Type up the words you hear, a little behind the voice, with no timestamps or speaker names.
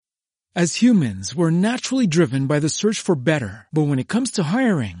As humans, we're naturally driven by the search for better. But when it comes to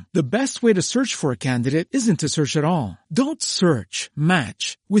hiring, the best way to search for a candidate isn't to search at all. Don't search,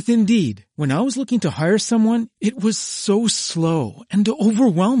 match with Indeed. When I was looking to hire someone, it was so slow and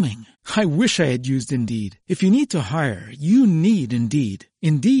overwhelming. I wish I had used Indeed. If you need to hire, you need Indeed.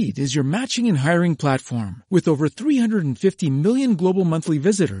 Indeed is your matching and hiring platform with over 350 million global monthly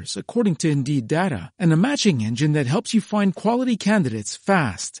visitors, according to Indeed data, and a matching engine that helps you find quality candidates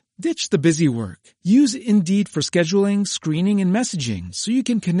fast. Ditch the busy work. Use Indeed for scheduling, screening, and messaging so you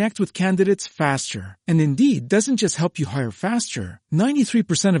can connect with candidates faster. And Indeed doesn't just help you hire faster.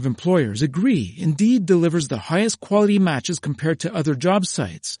 93% of employers agree Indeed delivers the highest quality matches compared to other job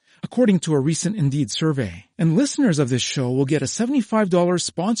sites, according to a recent Indeed survey. And listeners of this show will get a $75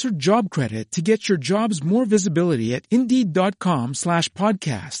 sponsored job credit to get your jobs more visibility at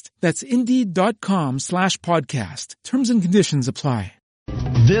Indeed.com/podcast. That's Indeed.com/podcast. Terms and conditions apply.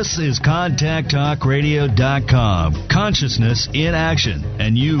 This is ContactTalkRadio.com. Consciousness in action.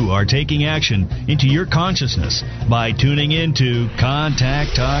 And you are taking action into your consciousness by tuning into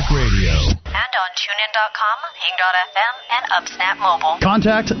Contact Talk Radio. And on TuneIn.com, Hing.fm, and UpSnap Mobile.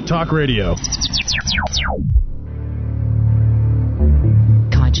 Contact Talk Radio.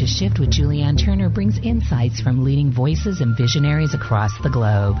 Conscious Shift with Julianne Turner brings insights from leading voices and visionaries across the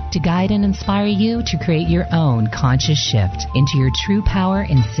globe to guide and inspire you to create your own conscious shift into your true power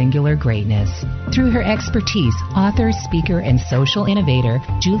and singular greatness. Through her expertise, author, speaker, and social innovator,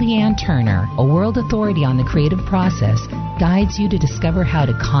 Julianne Turner, a world authority on the creative process, guides you to discover how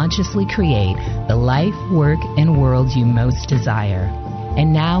to consciously create the life, work, and world you most desire.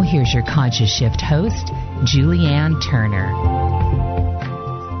 And now, here's your Conscious Shift host, Julianne Turner.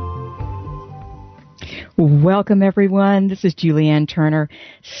 Welcome, everyone. This is Julianne Turner.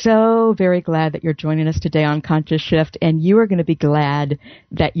 So very glad that you're joining us today on Conscious Shift, and you are going to be glad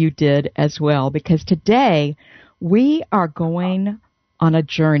that you did as well, because today we are going on a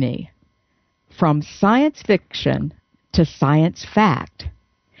journey from science fiction to science fact.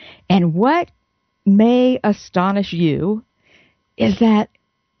 And what may astonish you is that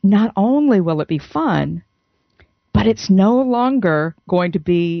not only will it be fun, but it's no longer going to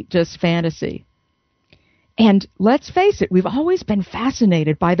be just fantasy. And let's face it, we've always been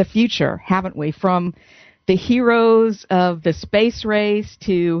fascinated by the future, haven't we? From the heroes of the space race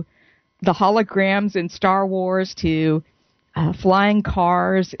to the holograms in Star Wars to flying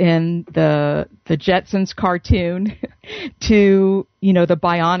cars in the Jetsons cartoon to, the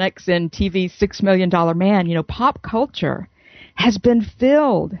bionics in TV's $6 Million Man. Pop culture has been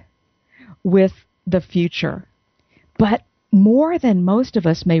filled with the future. But more than most of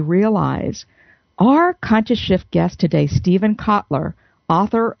us may realize, our Conscious Shift guest today, Steven Kotler,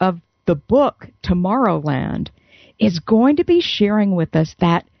 author of the book Tomorrowland, is going to be sharing with us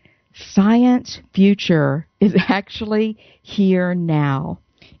that science future is actually here now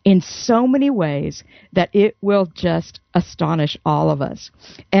in so many ways that it will just astonish all of us.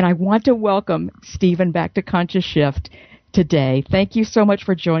 And I want to welcome Steven back to Conscious Shift today. Thank you so much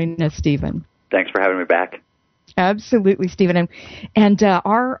for joining us, Steven. Thanks for having me back. Absolutely, Steven. And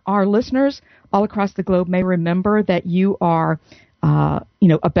our listeners all across the globe may remember that you are, a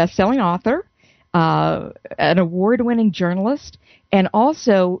best-selling author, an award-winning journalist, and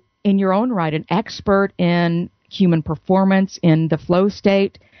also, in your own right, an expert in human performance in the flow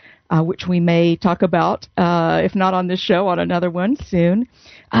state, which we may talk about, if not on this show, on another one soon.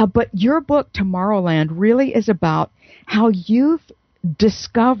 But your book, Tomorrowland, really is about how you've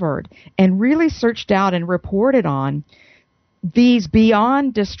discovered and really searched out and reported on these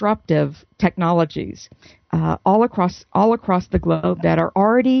beyond disruptive technologies all across the globe that are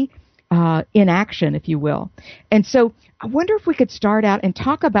already in action, if you will. And so I wonder if we could start out and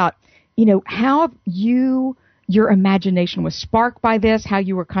talk about, how your imagination was sparked by this, how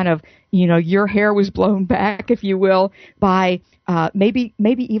you were kind of, your hair was blown back, if you will, by maybe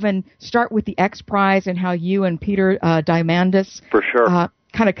even start with the X Prize and how you and Peter Diamandis for sure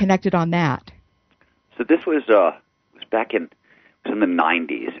kind of connected on that. So this was back in the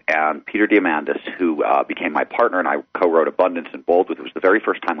 90s, and Peter Diamandis, who became my partner, and I co-wrote Abundance and Bold with, it was the very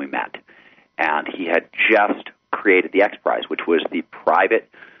first time we met, and he had just created the X Prize, which was the private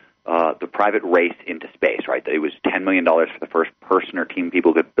race into space, right? It was $10 million for the first person or team of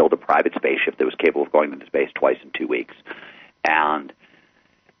people who could build a private spaceship that was capable of going into space twice in 2 weeks. And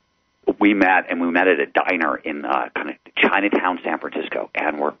we met at a diner in kind of Chinatown, San Francisco,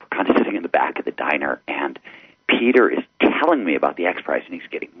 and we're kind of sitting in the back of the diner, and Peter is telling me about the X Prize, and he's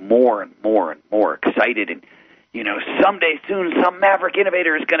getting more and more and more excited, and someday soon some maverick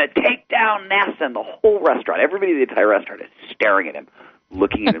innovator is going to take down NASA, and the whole restaurant, everybody in the entire restaurant is staring at him,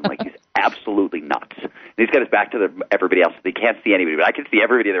 looking at him like he's absolutely nuts. And he's got his back to everybody else. They can't see anybody, but I can see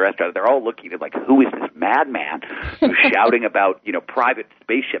everybody in the restaurant. They're all looking at like, who is this madman who's shouting about, private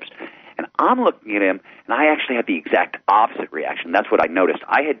spaceships? And I'm looking at him, and I actually had the exact opposite reaction. That's what I noticed.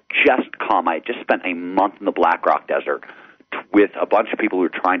 I had just spent a month in the Black Rock Desert with a bunch of people who were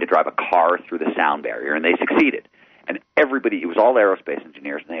trying to drive a car through the sound barrier, and they succeeded. And everybody, it was all aerospace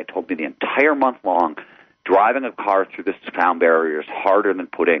engineers, and they had told me the entire month long, driving a car through the sound barrier is harder than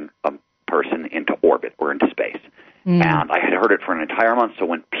putting a person into orbit or into space. And I had heard it for an entire month. So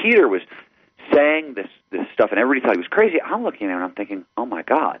when Peter was saying this stuff and everybody thought he was crazy, I'm looking at him and I'm thinking, oh, my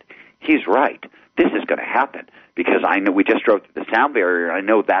God, he's right. This is going to happen because I know we just drove through the sound barrier, and I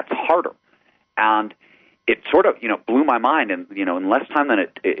know that's harder. And it sort of, blew my mind. And, in less time than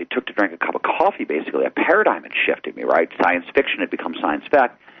it took to drink a cup of coffee, basically, a paradigm had shifted me, right? Science fiction had become science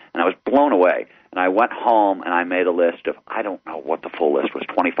fact, and I was blown away. And I went home and I made a list of, I don't know what the full list was,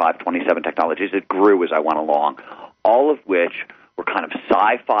 25, 27 technologies. It grew as I went along, all of which were kind of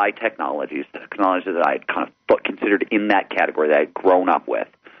sci-fi technologies that I had kind of considered in that category that I had grown up with.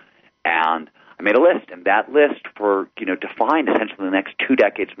 And I made a list, and that list defined essentially the next 2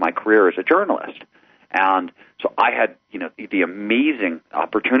 decades of my career as a journalist. And so I had, the amazing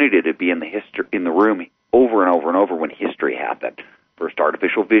opportunity to be in the room over and over and over when history happened. First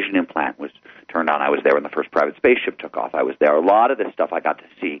artificial vision implant was turned on. I was there when the first private spaceship took off. I was there. A lot of this stuff I got to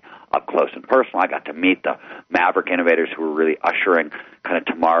see up close and personal. I got to meet the maverick innovators who were really ushering kind of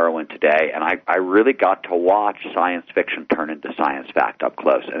tomorrow and today. And I really got to watch science fiction turn into science fact up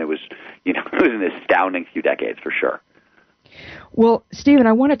close. And it was, it was an astounding few decades for sure. Well, Stephen,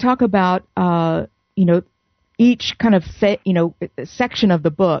 I want to talk about, each kind of, section of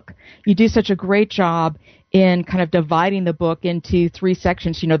the book. You do such a great job in kind of dividing the book into 3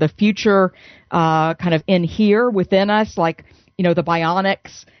 sections, the future kind of in here within us, like, the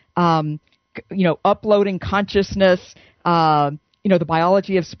bionics, uploading consciousness, the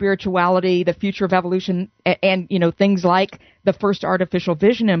biology of spirituality, the future of evolution, and things like the first artificial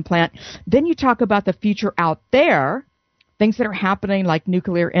vision implant. Then you talk about the future out there, things that are happening like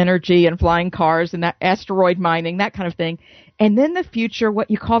nuclear energy and flying cars and that asteroid mining, that kind of thing. And then the future,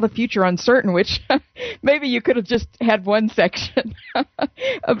 what you call the future uncertain, which maybe you could have just had one section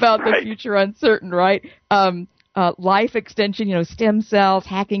about the future uncertain, right? Life extension, stem cells,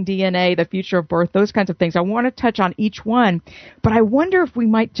 hacking DNA, the future of birth, those kinds of things. I want to touch on each one, but I wonder if we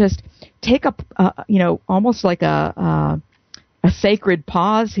might just take up, almost like a sacred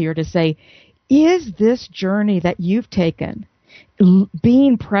pause here to say, is this journey that you've taken,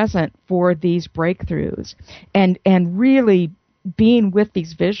 being present for these breakthroughs and really being with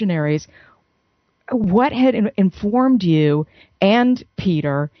these visionaries, what had informed you and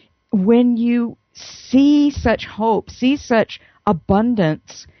Peter when you see such hope, see such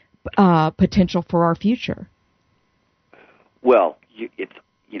abundance potential for our future? Well,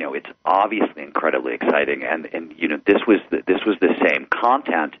 it's obviously incredibly exciting, and this was the same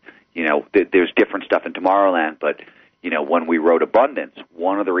content. There's different stuff in Tomorrowland, but, when we wrote Abundance,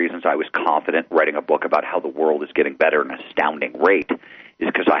 one of the reasons I was confident writing a book about how the world is getting better at an astounding rate is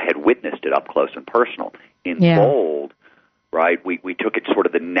because I had witnessed it up close and personal. In Bold, right, we took it sort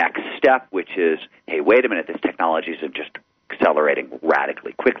of the next step, which is, hey, wait a minute, this technology is just accelerating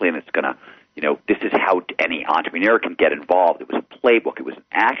radically quickly, and it's going to, this is how any entrepreneur can get involved. It was a playbook. It was an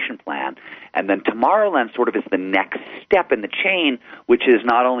action plan. And then Tomorrowland sort of is the next step in the chain, which is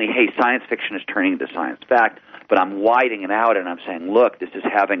not only, hey, science fiction is turning into science fact, but I'm widening it out and I'm saying, look, this is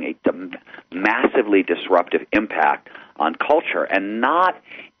having a massively disruptive impact on culture, and not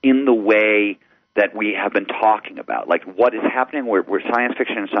in the way that we have been talking about. Like what is happening where science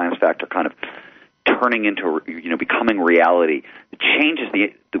fiction and science fact are kind of turning into, becoming reality. It changes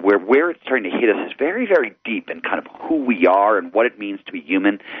where it's starting to hit us is very, very deep in kind of who we are and what it means to be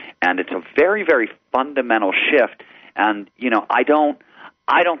human. And it's a very, very fundamental shift. And,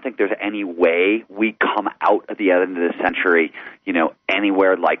 I don't think there's any way we come out at the end of the century,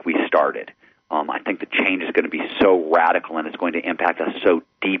 anywhere like we started. I think the change is going to be so radical, and it's going to impact us so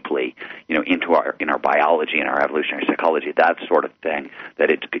deeply, in our biology and our evolutionary psychology, that sort of thing, that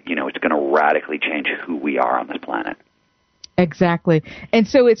it's going to radically change who we are on this planet. Exactly. And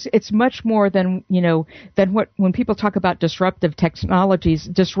so it's much more than what, when people talk about disruptive technologies,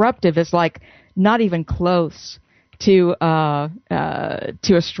 disruptive is like not even close to a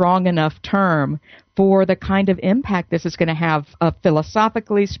strong enough term for the kind of impact this is going to have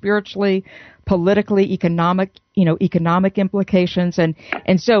philosophically, spiritually, politically, economic implications. And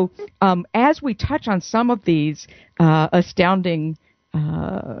so as we touch on some of these astounding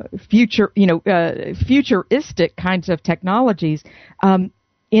futuristic kinds of technologies,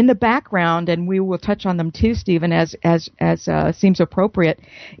 in the background, and we will touch on them too, Stephen, as seems appropriate.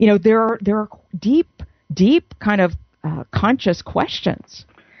 There are deep kind of conscious questions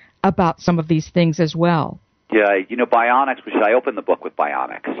about some of these things as well. Yeah, bionics, which I opened the book with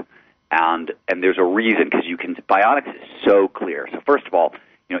bionics, and there's a reason, because bionics is so clear. So first of all,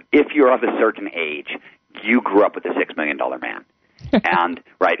 if you're of a certain age, you grew up with a $6 million man. And,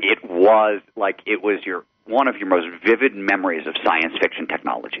 right, it was one of your most vivid memories of science fiction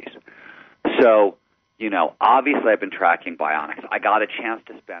technologies. So, obviously I've been tracking bionics. I got a chance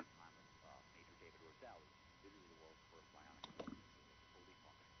to spend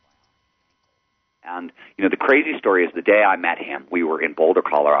And, the crazy story is the day I met him, we were in Boulder,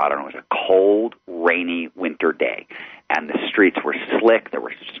 Colorado, and it was a cold, rainy winter day. And the streets were slick, there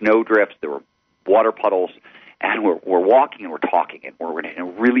were snow drifts, there were water puddles, and we're walking and we're talking, and we're in a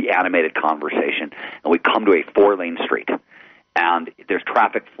really animated conversation, and we come to a 4-lane street. And there's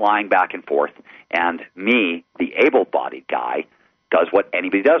traffic flying back and forth, and me, the able-bodied guy, does what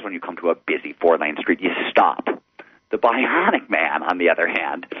anybody does when you come to a busy 4-lane street. You stop. The bionic man, on the other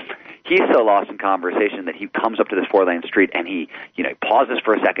hand, he's so lost in conversation that he comes up to this 4-lane street and he pauses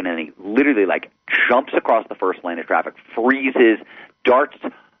for a second and he literally jumps across the first lane of traffic, freezes, darts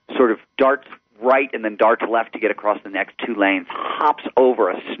right and then darts left to get across the next 2 lanes, hops over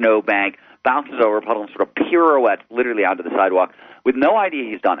a snowbank, bounces over a puddle and sort of pirouettes literally onto the sidewalk with no idea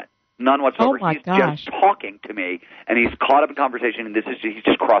he's done it. None whatsoever. Oh my he's gosh. just talking to me, and he's caught up in conversation, and he's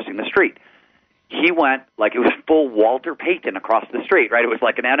just crossing the street. He went like it was full Walter Payton across the street, right? It was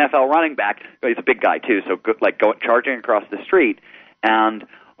like an NFL running back. He's a big guy too, so charging across the street. And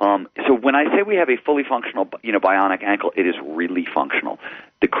so when I say we have a fully functional, bionic ankle, it is really functional.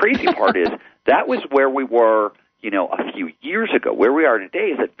 The crazy part is that was where we were, a few years ago. Where we are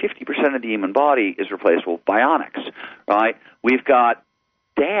today is that 50% of the human body is replaceable with bionics, right? We've got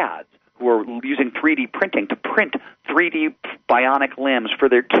dads who are using 3D printing to print 3D bionic limbs for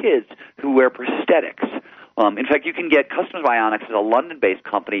their kids who wear prosthetics. In fact, you can get Customs Bionics as a London-based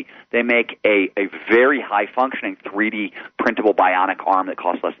company. They make a very high-functioning 3D printable bionic arm that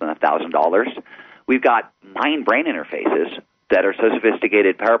costs less than $1,000. We've got mind-brain interfaces that are so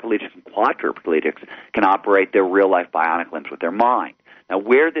sophisticated, paraplegics and quadriplegics can operate their real-life bionic limbs with their mind. Now,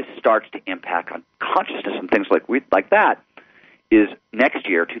 where this starts to impact on consciousness and things like that is next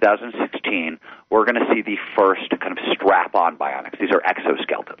year, 2016, we're going to see the first kind of strap-on bionics. These are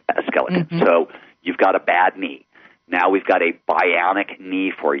exoskeletons. Mm-hmm. So you've got a bad knee. Now we've got a bionic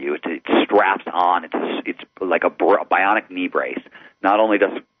knee for you. It straps on. It's like a bionic knee brace. Not only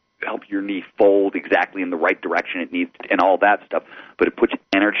does it help your knee fold exactly in the right direction it needs and all that stuff, but it puts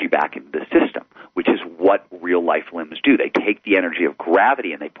energy back into the system, which is what real-life limbs do. They take the energy of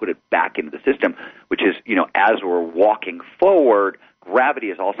gravity and they put it back into the system, which is, as we're walking forward, gravity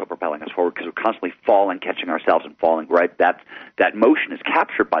is also propelling us forward because we're constantly falling, catching ourselves and falling, right? That motion is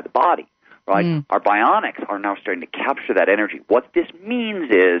captured by the body, right? Mm. Our bionics are now starting to capture that energy. What this means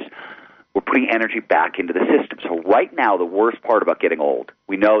is we're putting energy back into the system. So right now, the worst part about getting old,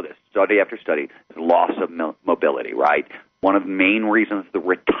 we know this, study after study, is loss of mobility, right? One of the main reasons the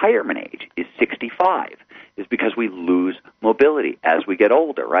retirement age is 65 is because we lose mobility as we get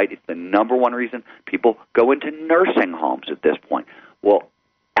older, right? It's the number one reason people go into nursing homes at this point. Well,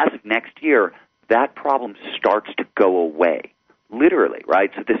 as of next year, that problem starts to go away, literally,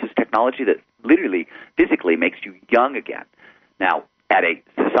 right? So this is technology that literally, physically makes you young again. Now, at a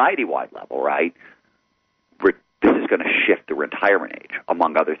society-wide level, right, this is going to shift the retirement age,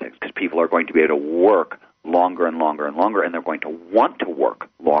 among other things, because people are going to be able to work longer and longer and longer, and they're going to want to work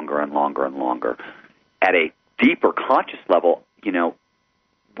longer and longer and longer. At a deeper conscious level,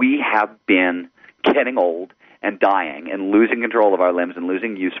 we have been getting old and dying and losing control of our limbs and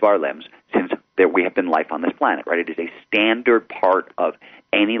losing use of our limbs since we have been life on this planet, right? It is a standard part of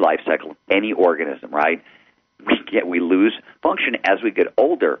any life cycle, any organism, right? We lose function as we get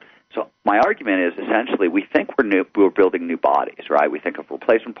older. So my argument is essentially we think we're building new bodies, right? We think of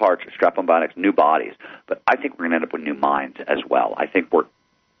replacement parts or strap-on bionics, new bodies, but I think we're going to end up with new minds as well. I think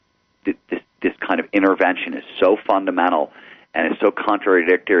this kind of intervention is so fundamental and is so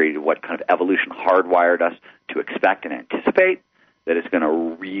contradictory to what kind of evolution hardwired us to expect and anticipate that it's going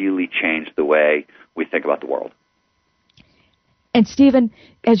to really change the way we think about the world. And Stephen,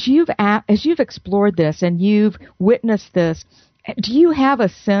 as you've explored this and you've witnessed this, do you have a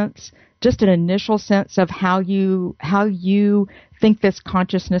sense, just an initial sense of how you think this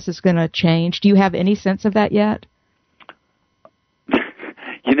consciousness is going to change? Do you have any sense of that yet?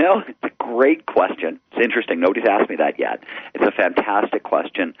 It's a great question. It's interesting. Nobody's asked me that yet. It's a fantastic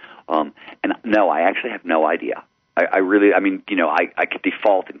question. And no, I actually have no idea. I really, I could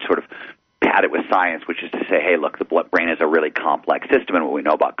default and sort of pat it with science, which is to say, hey, look, the brain is a really complex system, and what we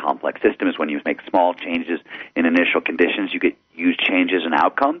know about complex systems is when you make small changes in initial conditions, you get huge changes in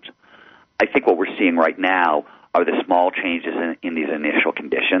outcomes. I think what we're seeing right now are the small changes in these initial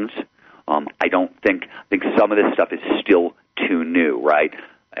conditions. I think some of this stuff is still too new, right?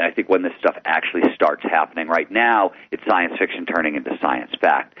 And I think when this stuff actually starts happening right now, it's science fiction turning into science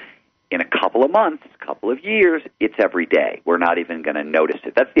fact. In a couple of months, couple of years, it's every day. We're not even going to notice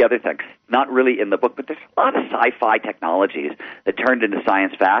it. That's the other thing. Not really in the book, but there's a lot of sci-fi technologies that turned into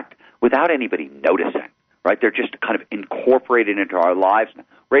science fact without anybody noticing, right? They're just kind of incorporated into our lives.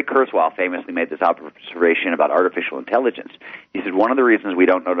 Ray Kurzweil famously made this observation about artificial intelligence. He said one of the reasons we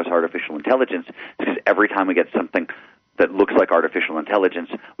don't notice artificial intelligence is because every time we get something that looks like artificial intelligence,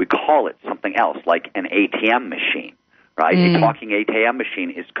 we call it something else, like an ATM machine. Right? A talking ATM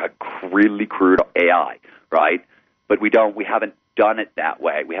machine is a really crude AI, right? But we haven't done it that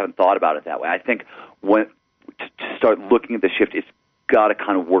way. We haven't thought about it that way. I think when to start looking at the shift, it's got to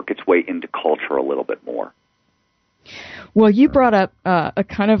kind of work its way into culture a little bit more. Well, you brought up a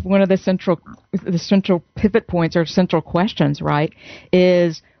kind of one of the central pivot points or central questions, right?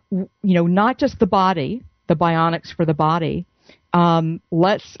 Is not just the body, the bionics for the body.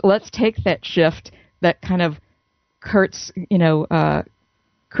 Let's take that shift, that kind of Kurzweilian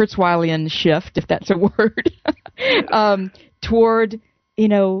shift, if that's a word, toward,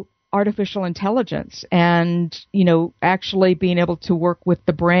 artificial intelligence and, actually being able to work with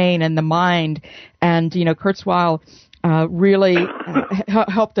the brain and the mind. And, Kurzweil really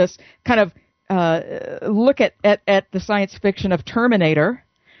helped us kind of look at the science fiction of Terminator,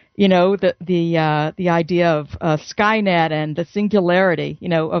 the idea of Skynet and the singularity,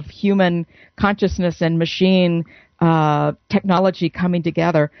 of human consciousness and machine technology coming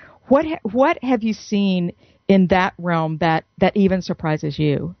together. What have you seen in that realm that even surprises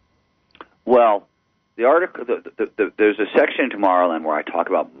you? Well, the article, there's a section in Tomorrowland where I talk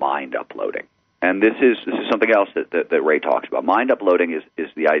about mind uploading, and this is something else that Ray talks about. Mind uploading is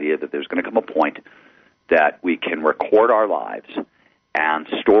the idea that there's going to come a point that we can record our lives and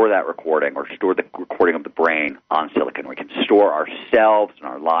store that recording, or store the recording of the brain on silicon. We can store ourselves and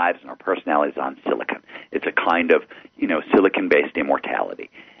our lives and our personalities on silicon. It's a kind of, silicon-based immortality.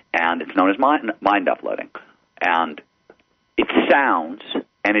 And it's known as mind uploading. And it sounds,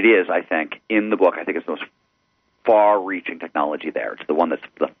 and it is, I think, in the book, I think it's the most far-reaching technology there. It's the one that's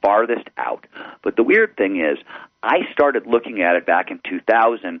the farthest out. But the weird thing is, I started looking at it back in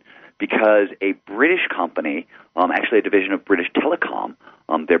 2000 because a British company, actually a division of British Telecom,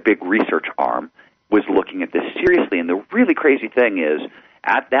 their big research arm, was looking at this seriously. And the really crazy thing is,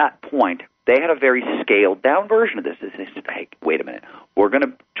 at that point, they had a very scaled-down version of this. They said, hey, wait a minute. We're going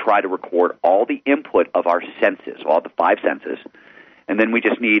to try to record all the input of our senses, all the 5 senses, and then we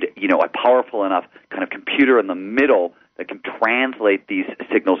just need, a powerful enough kind of computer in the middle that can translate these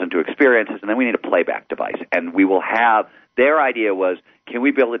signals into experiences, and then we need a playback device. And we will have, their idea was, can we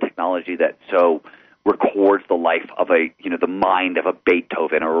build a technology that so records the life of the mind of a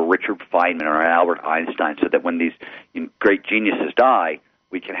Beethoven or a Richard Feynman or an Albert Einstein, so that when these great geniuses die,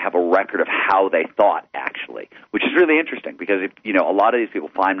 we can have a record of how they thought, actually, which is really interesting because, a lot of these people,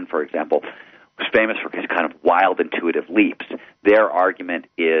 Feynman, for example, was famous for his kind of wild intuitive leaps. Their argument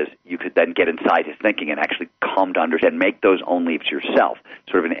is you could then get inside his thinking and actually come to understand, make those own leaps yourself,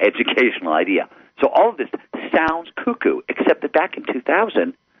 sort of an educational idea. So all of this sounds cuckoo, except that back in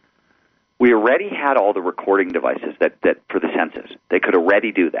 2000, we already had all the recording devices that for the senses. They could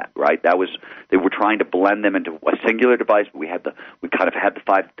already do that, right? They were trying to blend them into a singular device, but we kind of had the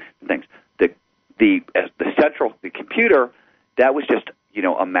 5 things. The computer, that was just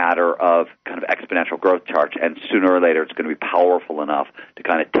a matter of kind of exponential growth charts, and sooner or later it's going to be powerful enough to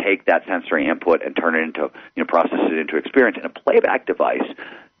kind of take that sensory input and turn it into, process it into experience. And a playback device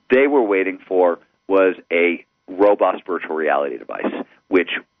they were waiting for was a robust virtual reality device,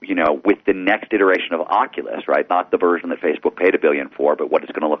 which, with the next iteration of Oculus, right, not the version that Facebook paid $1 billion for, but what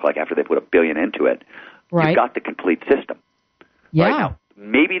it's going to look like after they put $1 billion into it, right. You've got the complete system. Yeah. Right now,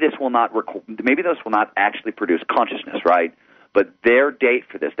 maybe this will not actually produce consciousness, right? But their date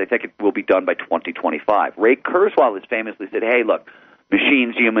for this, they think it will be done by 2025. Ray Kurzweil has famously said, hey, look,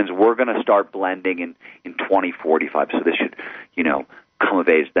 machines, humans, we're going to start blending in 2045, so this should, come of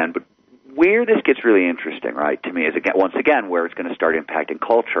age then. But where this gets really interesting, right, to me, is once again where it's going to start impacting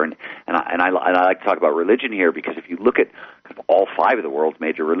culture, and I like to talk about religion here because if you look at kind of all 5 of the world's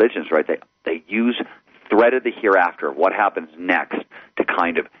major religions, right, they use thread of the hereafter, what happens next, to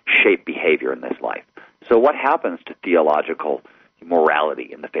kind of shape behavior in this life. So what happens to theological morality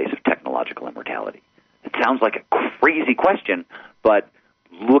in the face of technological immortality? It sounds like a crazy question, but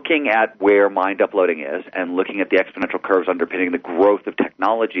looking at where mind uploading is and looking at the exponential curves underpinning the growth of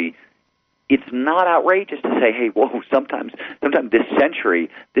technology, it's not outrageous to say, hey, whoa, sometime this century,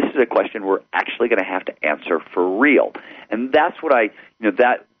 this is a question we're actually going to have to answer for real. And that's what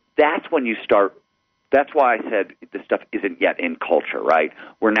that's when you start, that's why I said this stuff isn't yet in culture, right?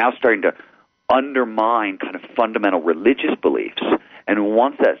 We're now starting to undermine kind of fundamental religious beliefs. And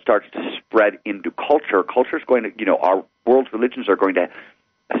once that starts to spread into culture, culture's going to, our world's religions are going to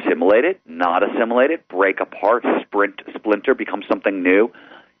assimilate it, not assimilate it, break apart, splinter, become something new.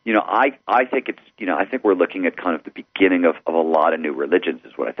 I think it's, I think we're looking at kind of the beginning of a lot of new religions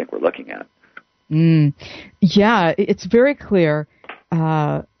is what I think we're looking at. Yeah, it's very clear,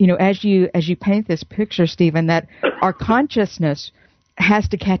 as you paint this picture, Stephen, that our consciousness has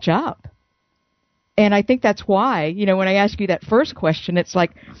to catch up. And I think that's why, when I ask you that first question, it's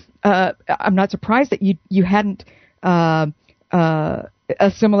like, I'm not surprised that you hadn't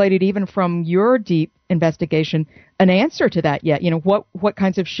assimilated even from your deep investigation an answer to that yet. What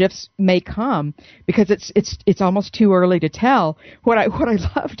kinds of shifts may come, because it's almost too early to tell. What I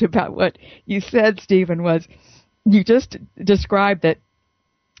loved about what you said, Stephen, was you just described that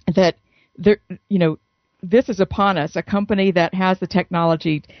there, this is upon us, a company that has the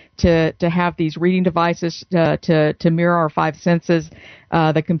technology to have these reading devices to mirror our five senses,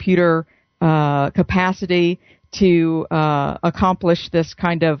 the computer capacity to accomplish this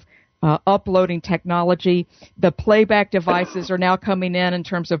kind of uploading technology. The playback devices are now coming in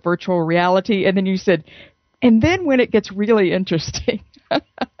terms of virtual reality. And then you said, and then when it gets really interesting,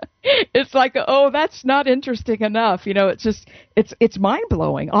 it's like, oh, that's not interesting enough. It's just, it's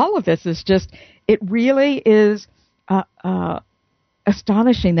mind-blowing. All of this is just, it really is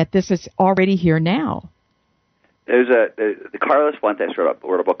astonishing that this is already here now. There's the Carlos Fuentes wrote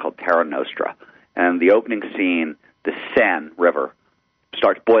a book called Terra Nostra, and the opening scene, the Seine River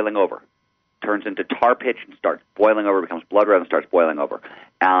starts boiling over, turns into tar pitch and starts boiling over, becomes blood red and starts boiling over.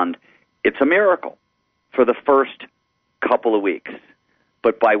 And it's a miracle for the first couple of weeks.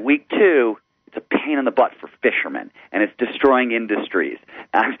 But by week 2, it's a pain in the butt for fishermen, and it's destroying industries.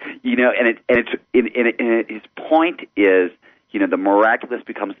 And his point is, the miraculous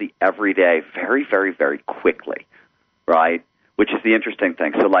becomes the everyday very, very, very quickly, right? Which is the interesting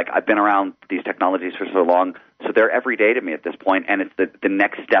thing. So, I've been around these technologies for so long, so they're everyday to me at this point, and it's the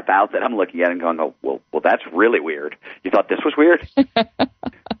next step out that I'm looking at and going, oh, well, that's really weird. You thought this was weird?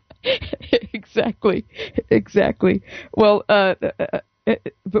 Exactly. Well,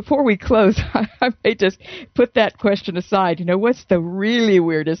 before we close, I may just put that question aside. What's the really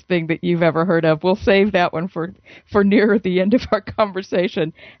weirdest thing that you've ever heard of? We'll save that one for nearer the end of our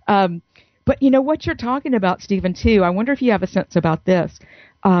conversation. But what you're talking about, Stephen, too, I wonder if you have a sense about this.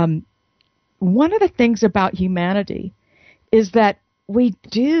 One of the things about humanity is that we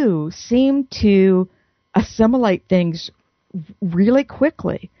do seem to assimilate things really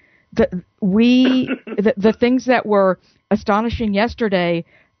quickly. The things that were astonishing yesterday,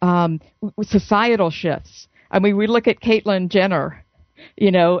 societal shifts. I mean, we look at Caitlyn Jenner,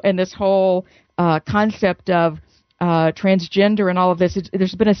 and this whole concept of transgender and all of this.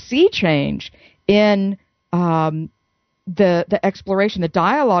 There's been a sea change in the exploration, the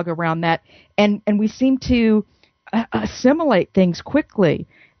dialogue around that, and we seem to assimilate things quickly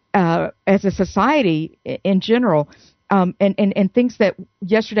as a society in general. And things that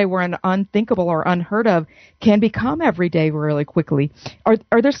yesterday were unthinkable or unheard of can become everyday really quickly.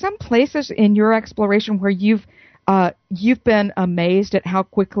 Are there some places in your exploration where you've been amazed at how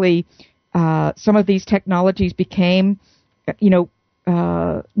quickly some of these technologies became,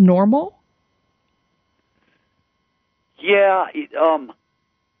 normal? Yeah,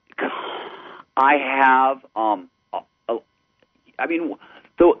 I have.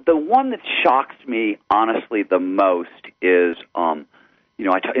 The one that shocks me, honestly, the most is, in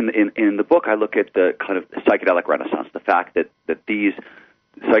the book I look at the kind of psychedelic renaissance, the fact that these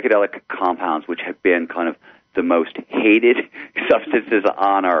psychedelic compounds, which have been kind of the most hated substances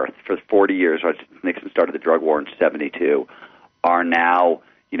on Earth for 40 years, or since Nixon started the drug war in 1972, are now,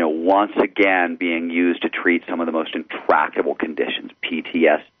 once again being used to treat some of the most intractable conditions,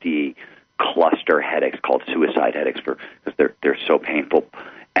 PTSD, cluster headaches called suicide headaches because they're so painful,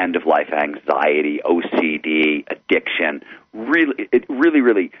 end-of-life anxiety, OCD, addiction,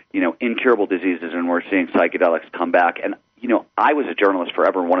 really, incurable diseases, and we're seeing psychedelics come back. And, I was a journalist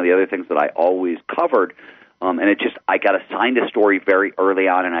forever, and one of the other things that I always covered, and I got assigned a story very early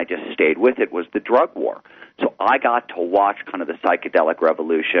on, and I just stayed with it, was the drug war. So I got to watch kind of the psychedelic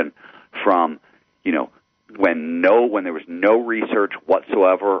revolution from, when there was no research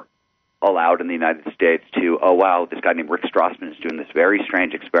whatsoever allowed in the United States to, oh, wow, this guy named Rick Strassman is doing this very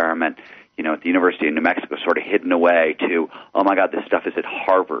strange experiment, at the University of New Mexico, sort of hidden away, to, oh, my God, this stuff is at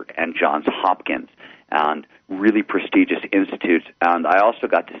Harvard and Johns Hopkins and really prestigious institutes. And I also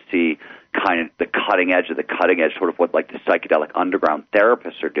got to see kind of the cutting edge of the cutting edge, sort of what like the psychedelic underground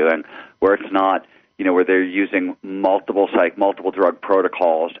therapists are doing, where it's not, where they're using multiple drug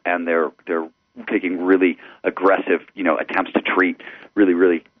protocols and they're taking really aggressive, attempts to treat really,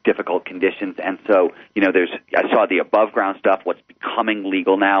 really difficult conditions. And so, I saw the above ground stuff, what's becoming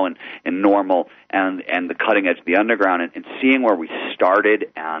legal now and normal, and the cutting edge of the underground, and seeing where we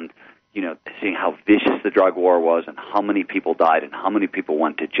started, and seeing how vicious the drug war was and how many people died and how many people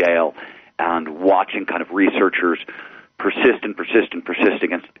went to jail, and watching kind of researchers persist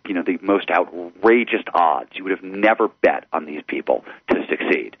against, the most outrageous odds. You would have never bet on these people to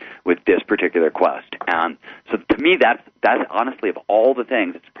succeed with this particular quest. And so to me, that's honestly, of all the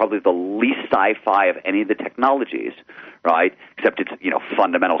things, it's probably the least sci-fi of any of the technologies, right? Except it's,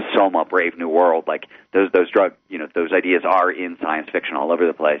 fundamental Soma, Brave New World, like those drug, those ideas are in science fiction all over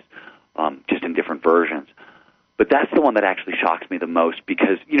the place, just in different versions. But that's the one that actually shocks me the most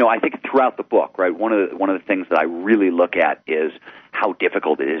because, I think throughout the book, right, one of the things that I really look at is how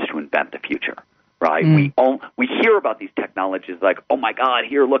difficult it is to invent the future, right? We hear about these technologies like, oh, my God,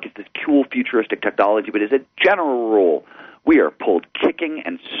 here, look, it's this cool futuristic technology. But as a general rule, we are pulled kicking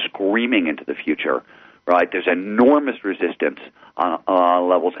and screaming into the future, right? There's enormous resistance on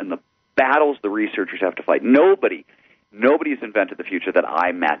levels, and the battles the researchers have to fight. Nobody's invented the future that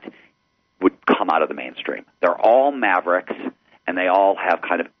I met would come out of the mainstream. They're all mavericks, and they all have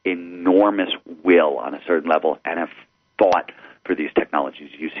kind of enormous will on a certain level and have fought for these technologies.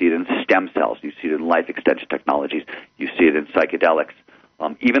 You see it in stem cells. You see it in life extension technologies. You see it in psychedelics.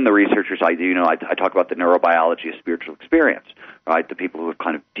 Even the researchers I talk about the neurobiology of spiritual experience, right? The people who have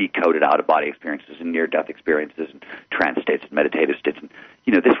kind of decoded out-of-body experiences and near-death experiences and trance states and meditative states. And,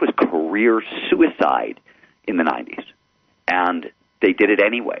 this was career suicide in the 90s. And they did it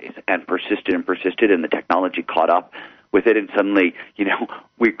anyways and persisted, and the technology caught up with it. And suddenly,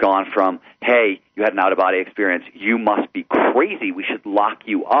 we've gone from, hey, you had an out-of-body experience, you must be crazy, we should lock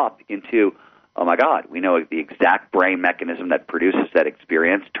you up, into, oh, my God, we know the exact brain mechanism that produces that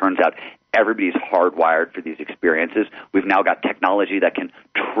experience. Turns out everybody's hardwired for these experiences. We've now got technology that can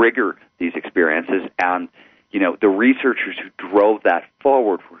trigger these experiences. And, the researchers who drove that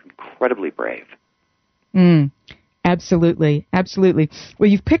forward were incredibly brave. Absolutely. Well,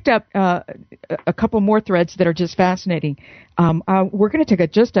 you've picked up a couple more threads that are just fascinating. We're going to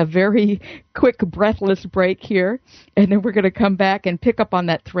take just a very quick, breathless break here, and then we're going to come back and pick up on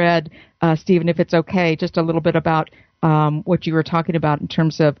that thread, Stephen, if it's okay, just a little bit about what you were talking about in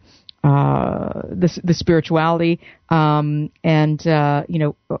terms of the spirituality and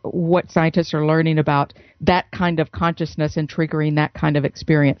what scientists are learning about that kind of consciousness and triggering that kind of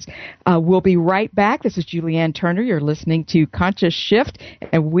experience. We'll be right back. This is Julianne Turner. You're listening to Conscious Shift,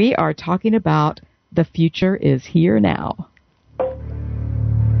 and we are talking about the future is here now.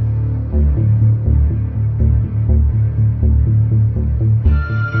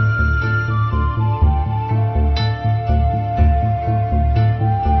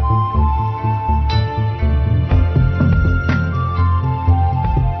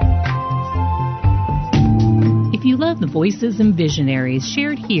 If you love the voices and visionaries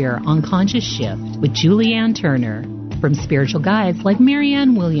shared here on Conscious Shift with Julianne Turner, from spiritual guides like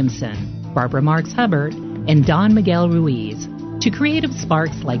Marianne Williamson, Barbara Marx Hubbard, and Don Miguel Ruiz, to creative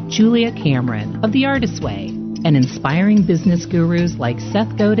sparks like Julia Cameron of The Artist's Way, and inspiring business gurus like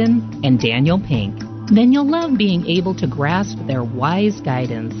Seth Godin and Daniel Pink, then you'll love being able to grasp their wise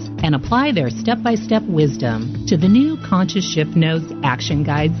guidance and apply their step-by-step wisdom to the new Conscious Shift Notes Action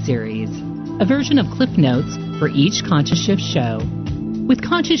Guide series, a version of Cliff Notes for each Conscious Shift show. With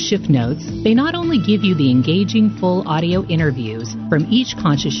Conscious Shift Notes, they not only give you the engaging full audio interviews from each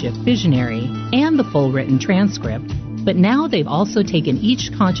Conscious Shift visionary and the full written transcript, but now they've also taken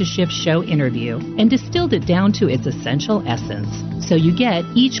each Conscious Shift show interview and distilled it down to its essential essence. So you get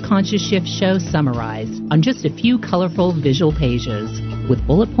each Conscious Shift show summarized on just a few colorful visual pages with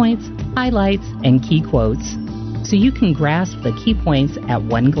bullet points, highlights, and key quotes, so you can grasp the key points at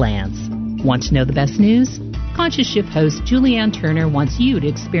one glance. Want to know the best news? Conscious Shift host Julianne Turner wants you to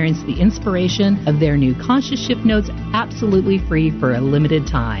experience the inspiration of their new Conscious Shift Notes absolutely free for a limited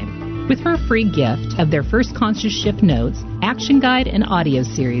time. With her free gift of their first Conscious Shift Notes action guide and audio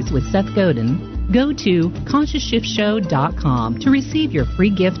series with Seth Godin, go to ConsciousShiftShow.com to receive your free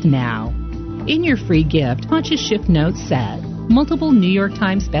gift now. In your free gift, Conscious Shift Notes said, multiple New York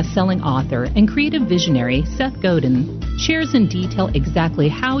Times bestselling author and creative visionary Seth Godin shares in detail exactly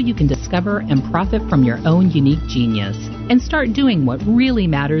how you can discover and profit from your own unique genius and start doing what really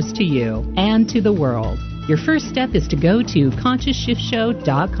matters to you and to the world. Your first step is to go to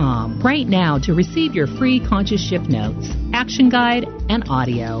ConsciousShiftShow.com right now to receive your free Conscious Shift Notes, action guide, and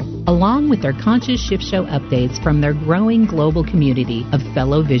audio, along with their Conscious Shift Show updates from their growing global community of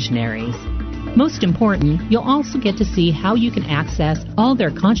fellow visionaries. Most important, you'll also get to see how you can access all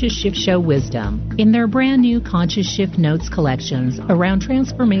their Conscious Shift Show wisdom in their brand new Conscious Shift Notes collections around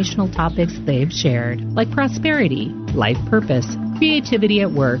transformational topics they've shared, like prosperity, life purpose, creativity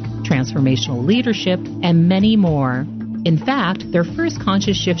at work, transformational leadership, and many more. In fact, their first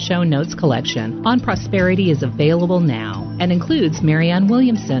Conscious Shift Show Notes collection on prosperity is available now and includes Marianne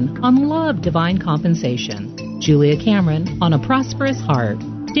Williamson on Law of Divine Compensation, Julia Cameron on A Prosperous Heart,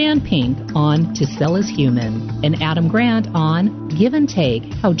 Dan Pink on To Sell is Human, and Adam Grant on Give and Take,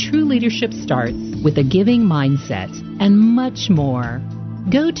 How True Leadership Starts with a Giving Mindset, and much more.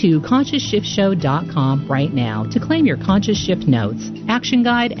 Go to ConsciousShiftShow.com right now to claim your Conscious Shift Notes, action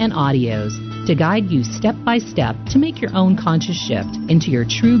guide, and audios to guide you step by step to make your own conscious shift into your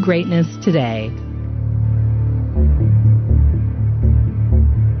true greatness today.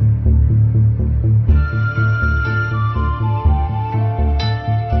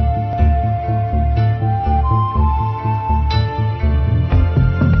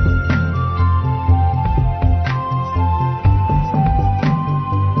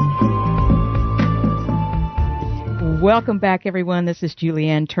 Welcome back, everyone. This is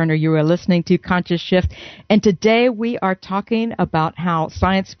Julianne Turner. You are listening to Conscious Shift, and today we are talking about how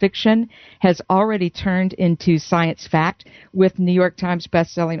science fiction has already turned into science fact with New York Times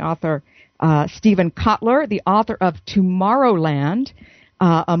bestselling author Steven Kotler, the author of Tomorrowland,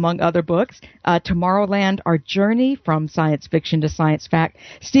 among other books. Tomorrowland, Our Journey from Science Fiction to Science Fact.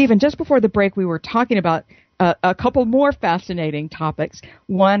 Steven, just before the break, we were talking about a couple more fascinating topics.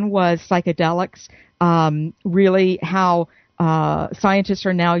 One was psychedelics, really how scientists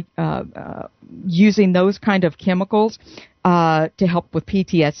are now using those kind of chemicals to help with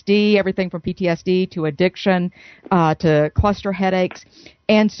PTSD, everything from PTSD to addiction to cluster headaches.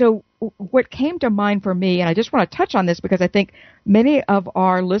 And so what came to mind for me, and I just want to touch on this because I think many of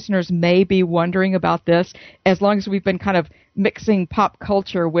our listeners may be wondering about this, as long as we've been kind of mixing pop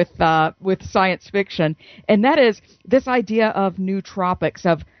culture with science fiction, and that is this idea of nootropics,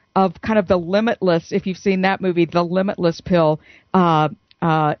 of kind of the limitless, if you've seen that movie, the Limitless pill,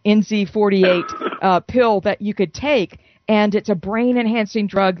 NZ48 pill that you could take, and it's a brain-enhancing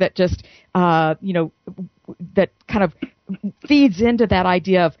drug that just, that kind of feeds into that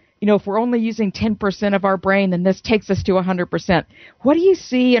idea of, if we're only using 10% of our brain, then this takes us to 100%. What do you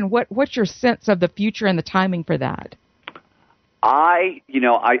see, and what's your sense of the future and the timing for that? I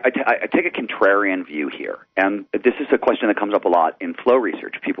take a contrarian view here, and this is a question that comes up a lot in flow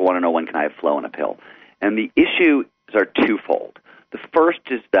research. People want to know, when can I have flow in a pill? And the issues are twofold. The first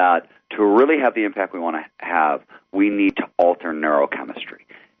is that to really have the impact we want to have, we need to alter neurochemistry.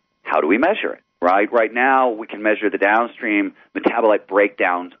 How do we measure it? Right now, we can measure the downstream metabolite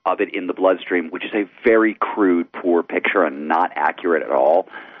breakdowns of it in the bloodstream, which is a very crude, poor picture and not accurate at all.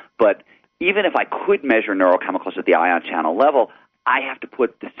 But even if I could measure neurochemicals at the ion channel level, I have to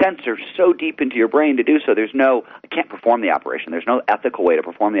put the sensor so deep into your brain to do so. I can't perform the operation. There's no ethical way to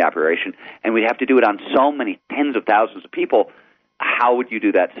perform the operation, and we'd have to do it on so many tens of thousands of people. How would you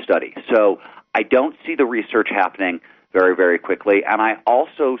do that study? So I don't see the research happening very, very quickly, and I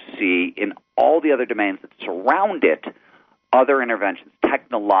also see in all the other domains that surround it other interventions,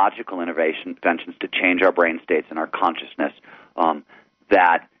 technological interventions to change our brain states and our consciousness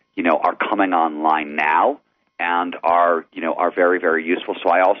that are coming online now and are very, very useful. So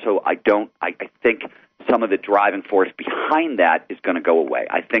I think some of the driving force behind that is going to go away.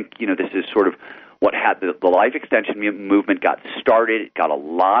 I think, this is sort of what had the life extension movement got started. It got a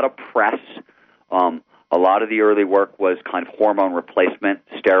lot of press. A lot of the early work was kind of hormone replacement,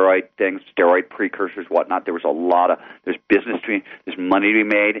 steroid things, steroid precursors, whatnot. There's money to be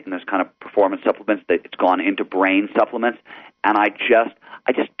made in those kind of performance supplements. It's gone into brain supplements, and I just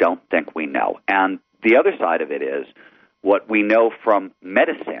don't think we know. And the other side of it is what we know from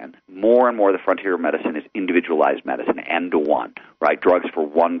medicine. More and more, the frontier of medicine is individualized medicine, N-to-1, right? Drugs for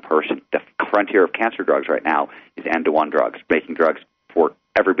one person. The frontier of cancer drugs right now is N-to-1 drugs, making drugs for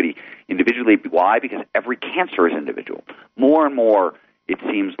everybody individually. Why? Because every cancer is individual. More and more, it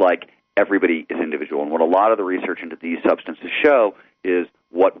seems like everybody is individual. And what a lot of the research into these substances show is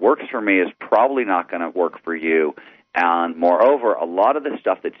what works for me is probably not going to work for you. And moreover, a lot of the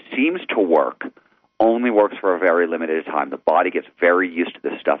stuff that seems to work only works for a very limited time. The body gets very used to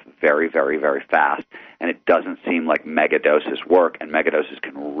this stuff very, very, very fast, and it doesn't seem like megadoses work, and megadoses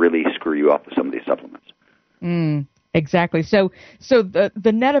can really screw you up with some of these supplements. Exactly. So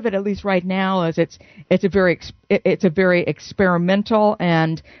the net of it, at least right now, is it's a very experimental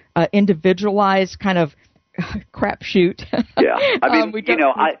and individualized kind of crapshoot. Yeah, I mean,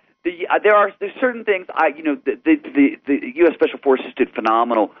 there's certain things. The U.S. Special Forces did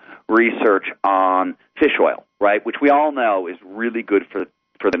phenomenal research on fish oil, right, which we all know is really good for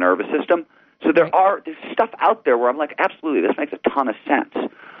the nervous system. So there's stuff out there where I'm like, absolutely, this makes a ton of sense.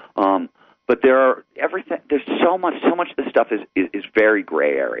 But there's so much of this stuff is very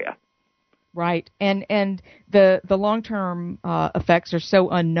gray area. Right, and the long-term effects are so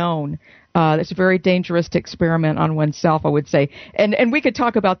unknown. It's a very dangerous to experiment on oneself, I would say. And we could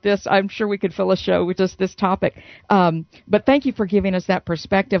talk about this. I'm sure we could fill a show with just this topic. But thank you for giving us that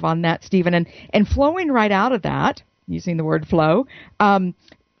perspective on that, Stephen. And flowing right out of that, using the word flow,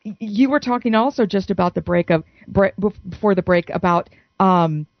 you were talking also just about before the break about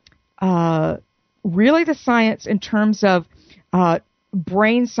really the science in terms of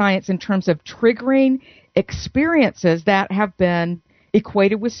brain science in terms of triggering experiences that have been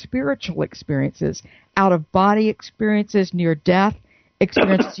equated with spiritual experiences, out-of-body experiences, near-death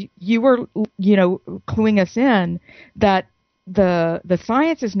experiences. You were, cluing us in that the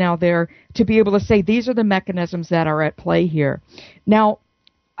science is now there to be able to say these are the mechanisms that are at play here. Now,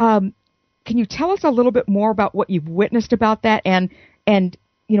 can you tell us a little bit more about what you've witnessed about that, and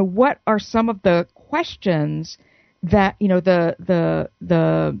what are some of the questions that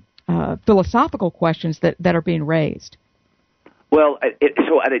the philosophical questions that are being raised? Well,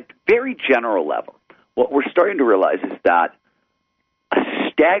 so at a very general level, what we're starting to realize is that a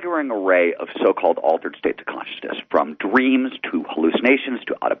staggering array of so-called altered states of consciousness, from dreams to hallucinations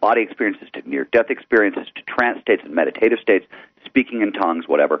to out-of-body experiences to near-death experiences to trance states and meditative states, speaking in tongues,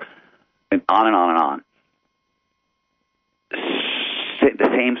 whatever, and on and on and on. The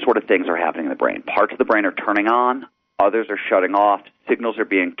same sort of things are happening in the brain. Parts of the brain are turning on, others are shutting off, signals are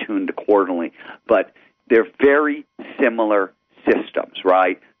being tuned accordingly, but they're very similar systems,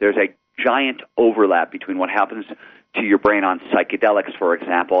 right? There's a giant overlap between what happens to your brain on psychedelics, for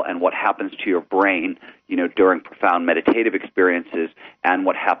example, and what happens to your brain, during profound meditative experiences, and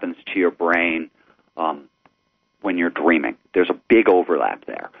what happens to your brain when you're dreaming. There's a big overlap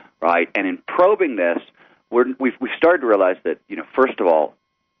there, right? And in probing this, we've started to realize that, first of all,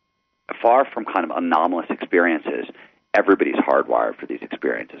 far from kind of anomalous experiences, everybody's hardwired for these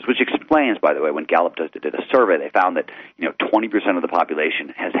experiences, which explains, by the way, when Gallup did a survey, they found that 20% of the population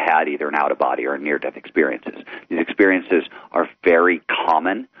has had either an out-of-body or a near-death experiences. These experiences are very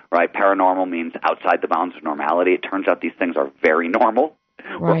common, right? Paranormal means outside the bounds of normality. It turns out these things are very normal.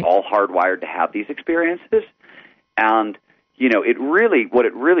 Right. We're all hardwired to have these experiences. And, what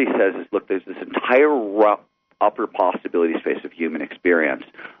it really says is, look, there's this entire upper possibility space of human experience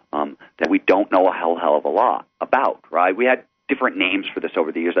that we don't know a hell of a lot about, right? We had different names for this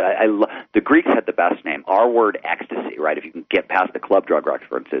over the years. The Greeks had the best name. Our word ecstasy, right, if you can get past the club drug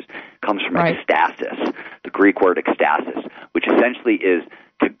references, comes from ecstasis, the Greek word ecstasis, which essentially is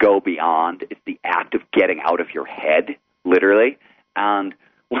to go beyond. It's the act of getting out of your head, literally. And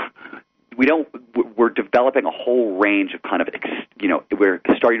we're developing a whole range of kind of, we're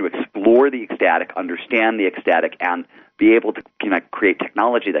starting to explore the ecstatic, understand the ecstatic, and be able to create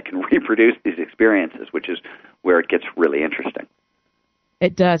technology that can reproduce these experiences, which is where it gets really interesting.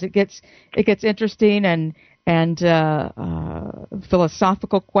 It does. It gets interesting, and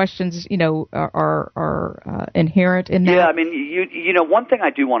philosophical questions, are inherent in that. Yeah, I mean, one thing I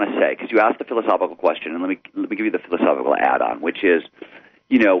do want to say, because you asked the philosophical question, and let me give you the philosophical add-on, which is,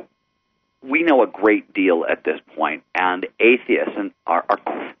 we know a great deal at this point, and atheists are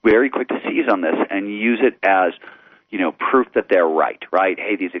very quick to seize on this and use it as, proof that they're right?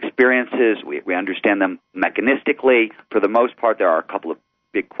 Hey, these experiences, we understand them mechanistically. For the most part, there are a couple of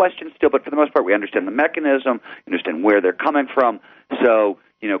big questions still, but for the most part, we understand the mechanism, understand where they're coming from. So,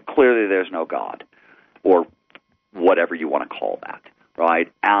 clearly there's no God, or whatever you want to call that,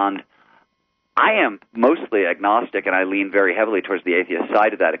 right? And I am mostly agnostic, and I lean very heavily towards the atheist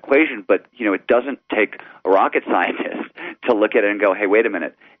side of that equation, but, it doesn't take a rocket scientist to look at it and go, hey, wait a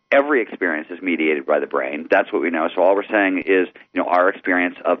minute, every experience is mediated by the brain. That's what we know. So all we're saying is, our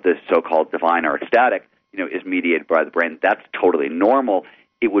experience of this so-called divine or ecstatic, is mediated by the brain. That's totally normal.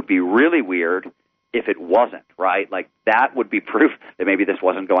 It would be really weird if it wasn't, right? Like, that would be proof that maybe this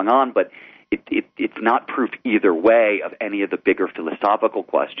wasn't going on, but it's not proof either way of any of the bigger philosophical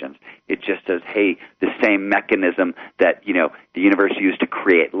questions. It just says, hey, the same mechanism that, the universe used to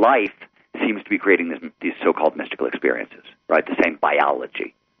create life seems to be creating these so-called mystical experiences, right? The same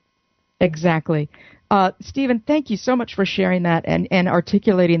biology. Exactly. Stephen, thank you so much for sharing that and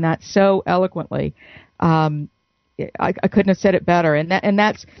articulating that so eloquently. I couldn't have said it better. And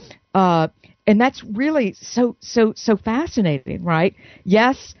that's really so fascinating, right?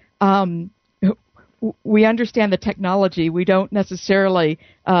 Yes, we understand the technology. We don't necessarily,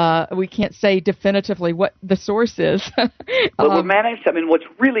 we can't say definitively what the source is. But we're managing, what's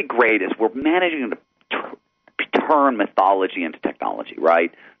really great is we're managing to turn mythology into technology,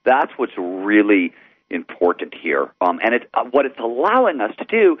 right? That's what's really important here. And what it's allowing us to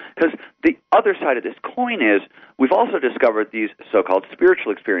do, because the other side of this coin is we've also discovered these so-called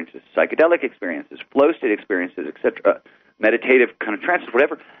spiritual experiences, psychedelic experiences, flow state experiences, etc., meditative kind of trances,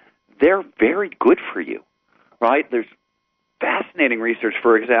 whatever. They're very good for you, right? There's fascinating research.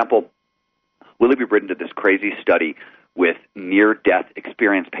 For example, Willoughby Britton did this crazy study with near-death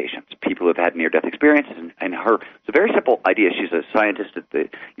experience patients, people who have had near-death experiences. And it's a very simple idea. She's a scientist at the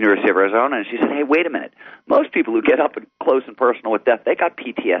University of Arizona, and she said, hey, wait a minute. Most people who get up and close and personal with death, they got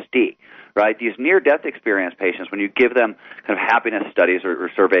PTSD, right? These near-death experience patients, when you give them kind of happiness studies or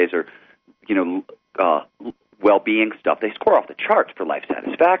surveys or, well-being stuff, they score off the charts for life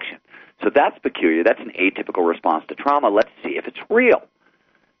satisfaction. So that's peculiar. That's an atypical response to trauma. Let's see if it's real.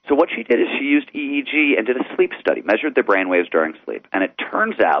 So what she did is she used EEG and did a sleep study, measured their brain waves during sleep. And it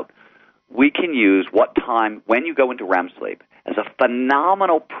turns out we can use what time when you go into REM sleep as a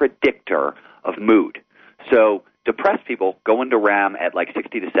phenomenal predictor of mood. So depressed people go into REM at like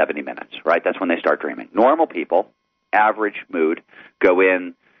 60 to 70 minutes, right? That's when they start dreaming. Normal people, average mood, go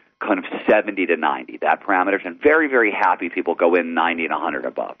in kind of 70 to 90, that parameters. And very, very happy people go in 90 and 100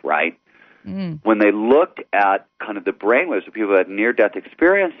 above, right? When they looked at kind of the brainwaves of people who had near-death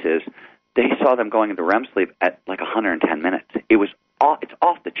experiences, they saw them going into REM sleep at like 110 minutes. It's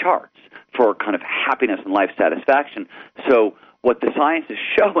off the charts for kind of happiness and life satisfaction. So what the science is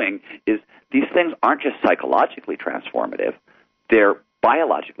showing is these things aren't just psychologically transformative. They're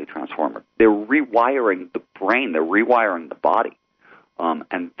biologically transformative. They're rewiring the brain. They're rewiring the body.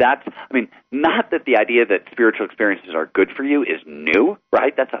 And that's, not that the idea that spiritual experiences are good for you is new,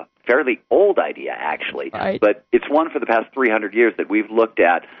 right? That's a fairly old idea, actually. Right. But it's one for the past 300 years that we've looked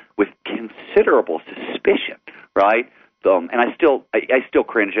at with considerable suspicion, right? And I still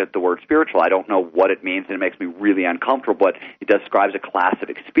cringe at the word spiritual. I don't know what it means, and it makes me really uncomfortable, but it describes a class of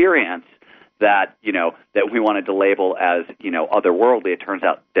experience that, that we wanted to label as, otherworldly. It turns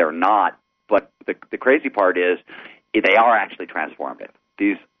out they're not. But the crazy part is, they are actually transformative.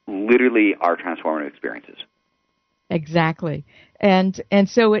 These literally are transformative experiences. Exactly. And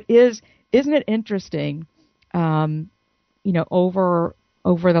so it is, isn't it interesting, over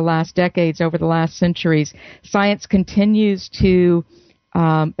the last decades, over the last centuries, science continues to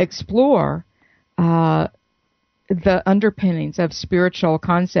explore the underpinnings of spiritual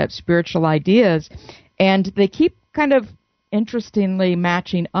concepts, spiritual ideas, and they keep kind of interestingly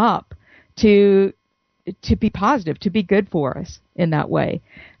matching up to be positive, to be good for us in that way.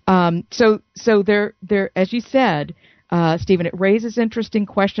 So there, as you said, Stephen, it raises interesting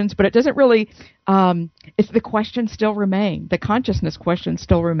questions, but it doesn't really. The questions still remain. The consciousness questions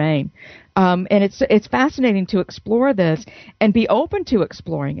still remain, and it's fascinating to explore this and be open to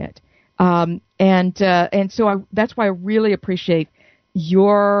exploring it. And so that's why I really appreciate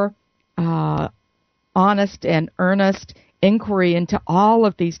your honest and earnest inquiry into all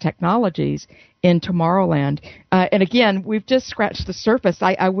of these technologies in Tomorrowland. And again, we've just scratched the surface.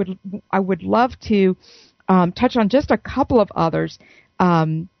 I would love to touch on just a couple of others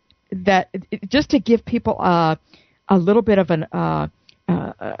that just to give people a little bit of an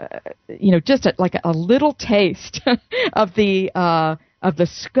just a little taste of the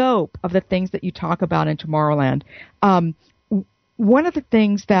scope of the things that you talk about in Tomorrowland. One of the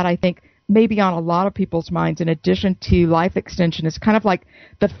things that I think maybe on a lot of people's minds, in addition to life extension, is kind of like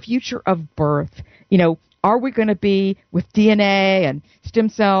the future of birth. Are we going to be with DNA and stem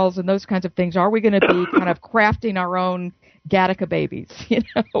cells and those kinds of things? Are we going to be kind of crafting our own Gattaca babies?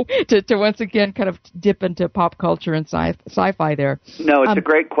 To once again kind of dip into pop culture and sci-fi there. No, it's a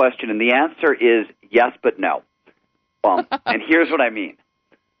great question, and the answer is yes, but no. And here's what I mean.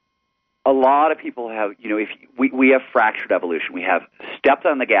 A lot of people have, if we have fractured evolution. We have stepped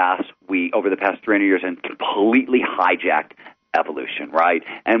on the gas, over the past 300 years, and completely hijacked evolution, right?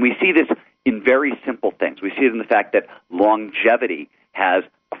 And we see this in very simple things. We see it in the fact that longevity has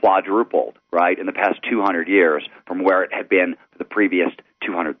quadrupled, right, in the past 200 years from where it had been for the previous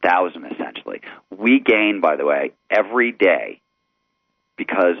 200,000, essentially. We gain, by the way, every day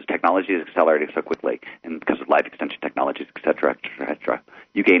because technology is accelerating so quickly, and because of life extension technologies, et cetera,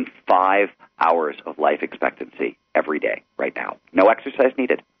 you gain 5 hours of life expectancy every day right now. No exercise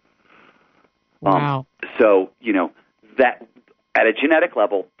needed. Wow. So, that at a genetic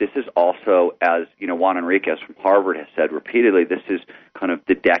level, this is also, as Juan Enriquez from Harvard has said repeatedly, this is kind of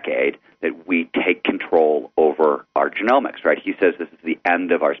the decade that we take control over our genomics, right? He says this is the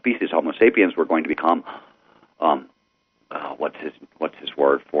end of our species. Homo sapiens, we're going to become, what's his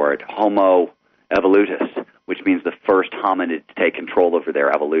word for it? Homo evolutus, which means the first hominid to take control over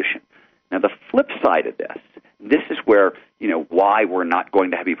their evolution. Now, the flip side of this is where, why we're not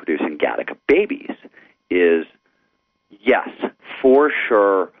going to be producing Gattaca babies is, yes, for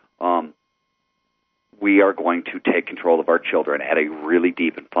sure, we are going to take control of our children at a really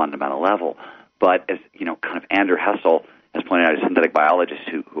deep and fundamental level. But as, kind of Andrew Hessel has pointed out, a synthetic biologist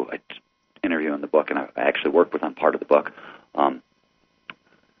who I interview in the book, and I actually work with on part of the book,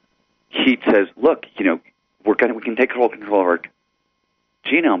 he says, look, we can take control of our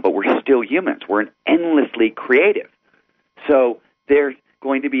genome, but we're still humans. We're endlessly creative. So there's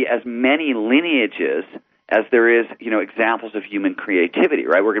going to be as many lineages as there is, examples of human creativity,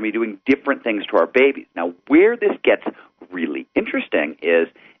 right? We're going to be doing different things to our babies. Now, where this gets really interesting is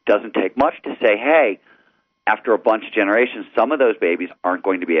it doesn't take much to say, hey, after a bunch of generations, some of those babies aren't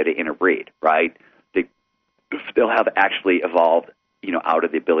going to be able to interbreed, right? They'll have actually evolved, out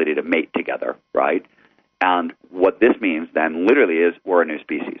of the ability to mate together, right? And what this means then literally is we're a new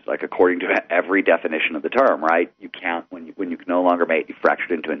species, like according to every definition of the term, right? You can't, when you can no longer mate, you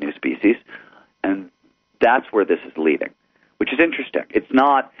fractured into a new species. And that's where this is leading, which is interesting. It's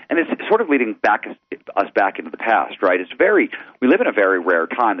not, and it's sort of leading us back into the past, right? We live in a very rare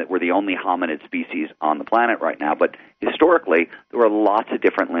time that we're the only hominid species on the planet right now, but historically, there were lots of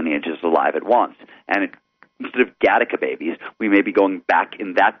different lineages alive at once. And instead of Gattaca babies, we may be going back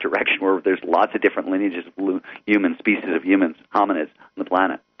in that direction where there's lots of different lineages of human species of humans, hominids on the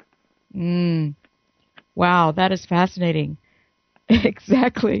planet. Wow, that is fascinating.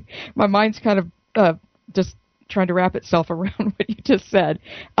 Exactly. My mind's kind of just trying to wrap itself around what you just said.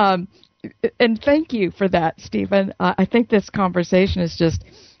 And thank you for that, Stephen. I think this conversation is just,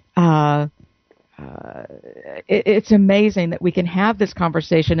 it's amazing that we can have this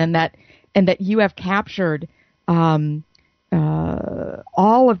conversation and that you have captured all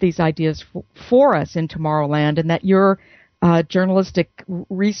of these ideas for us in Tomorrowland, and that your journalistic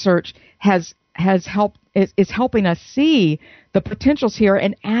research is helping us see the potentials here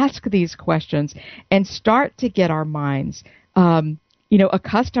and ask these questions and start to get our minds,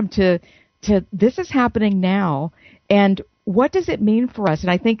 accustomed to this is happening now, and what does it mean for us?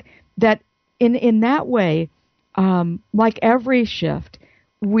 And I think that in that way, like every shift,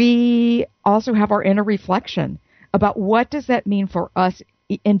 we also have our inner reflection about what does that mean for us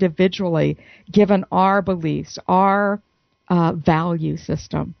individually, given our beliefs, our value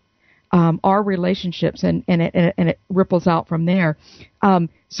system, our relationships, and it ripples out from there,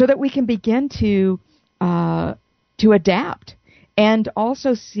 so that we can begin to adapt and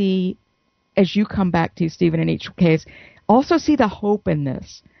also see, as you come back to, Stephen, in each case, also see the hope in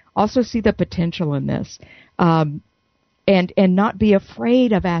this, also see the potential in this, and not be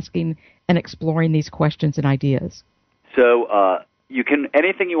afraid of asking and exploring these questions and ideas. So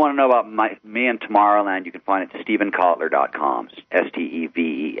anything you want to know about me and Tomorrowland, you can find it at StephenKotler.com,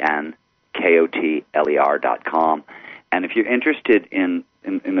 StephenKotler.com. And if you're interested in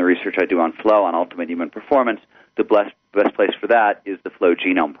the research I do on flow, on ultimate human performance, the best place for that is the Flow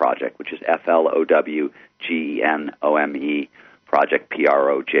Genome Project, which is FLOWGENOME Project,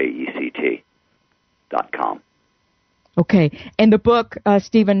 PROJECT.com. Okay. And the book,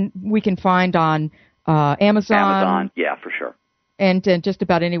 Stephen, we can find on Amazon. Amazon, yeah, for sure. And just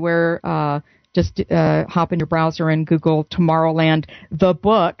about anywhere. Just hop in your browser and Google Tomorrowland, the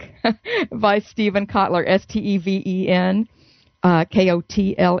book by Stephen Kotler, STEVEN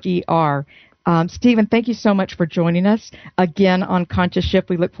KOTLER. Stephen, thank you so much for joining us again on Conscious Shift.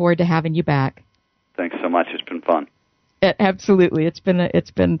 We look forward to having you back. Thanks so much. It's been fun. Absolutely, it's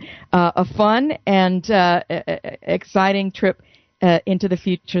been a fun and exciting trip into the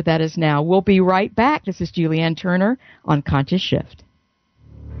future that is now. We'll be right back. This is Julianne Turner on Conscious Shift.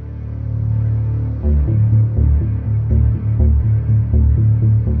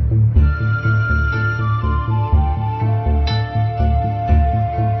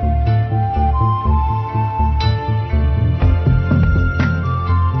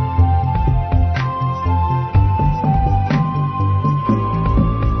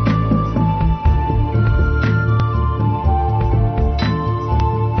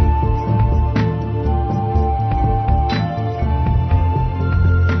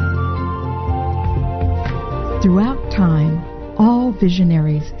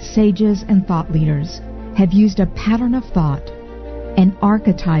 visionaries, sages, and thought leaders have used a pattern of thought, an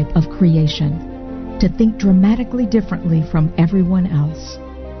archetype of creation, to think dramatically differently from everyone else.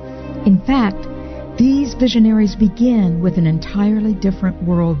 In fact, these visionaries begin with an entirely different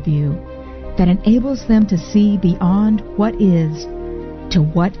worldview that enables them to see beyond what is to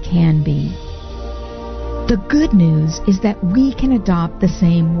what can be. The good news is that we can adopt the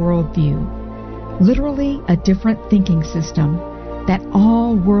same worldview, literally a different thinking system that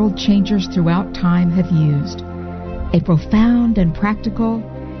all world changers throughout time have used, a profound and practical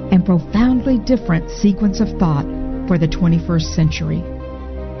and profoundly different sequence of thought for the 21st century.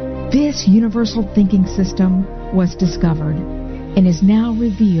 This universal thinking system was discovered and is now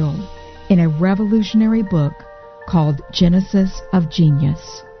revealed in a revolutionary book called Genesis of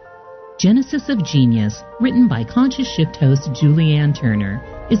Genius. Genesis of Genius, written by Conscious Shift host Julianne Turner,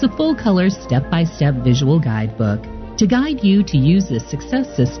 is a full-color step-by-step visual guidebook to guide you to use this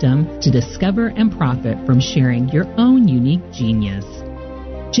success system to discover and profit from sharing your own unique genius.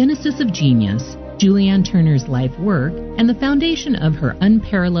 Genesis of Genius, Julianne Turner's life work, and the foundation of her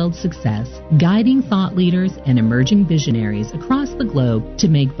unparalleled success, guiding thought leaders and emerging visionaries across the globe to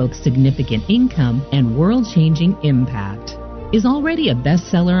make both significant income and world-changing impact, is already a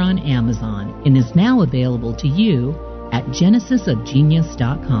bestseller on Amazon and is now available to you at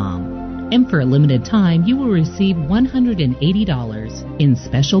genesisofgenius.com. And for a limited time, you will receive $180 in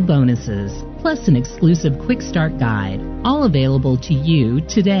special bonuses, plus an exclusive quick start guide, all available to you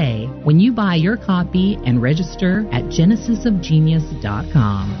today when you buy your copy and register at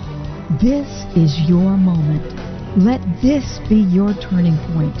genesisofgenius.com. This is your moment. Let this be your turning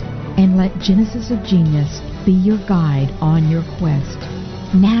point, and let Genesis of Genius be your guide on your quest.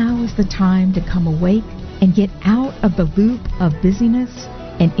 Now is the time to come awake and get out of the loop of busyness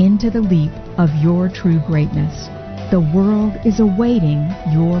and into the leap of your true greatness. The world is awaiting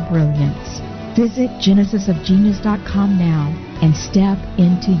your brilliance. Visit genesisofgenius.com now and step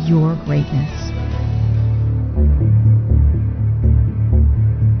into your greatness.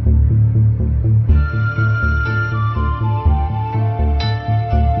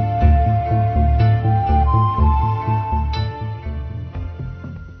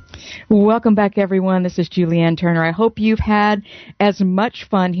 Welcome back, everyone. This is Julianne Turner. I hope you've had as much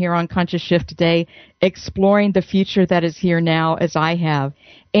fun here on Conscious Shift today, exploring the future that is here now as I have.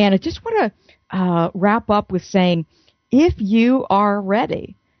 And I just want to wrap up with saying, if you are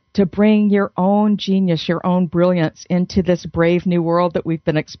ready to bring your own genius, your own brilliance into this brave new world that we've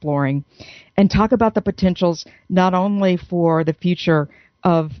been exploring, and talk about the potentials not only for the future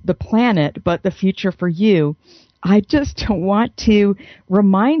of the planet, but the future for you, I just want to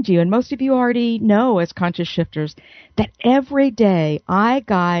remind you, and most of you already know as Conscious Shifters, that every day I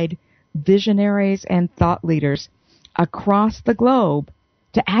guide visionaries and thought leaders across the globe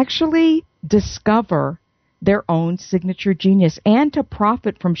to actually discover their own signature genius and to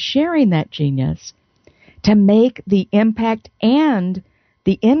profit from sharing that genius, to make the impact and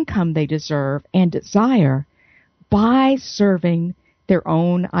the income they deserve and desire by serving their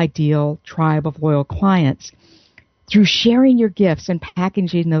own ideal tribe of loyal clients, through sharing your gifts and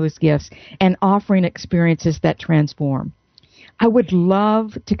packaging those gifts and offering experiences that transform. I would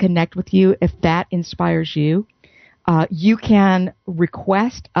love to connect with you if that inspires you. You can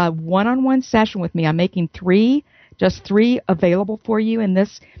request a one-on-one session with me. I'm making just three available for you in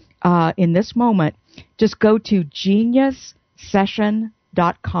this moment. Just go to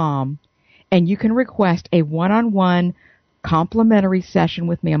geniussession.com and you can request a one-on-one complimentary session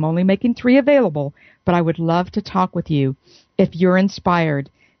with me. I'm only making 3 available, but I would love to talk with you if you're inspired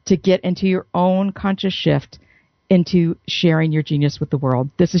to get into your own conscious shift into sharing your genius with the world.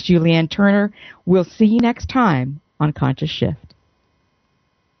 This is Julianne Turner. We'll see you next time on Conscious Shift.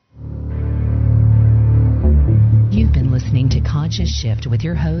 You've been listening to Conscious Shift with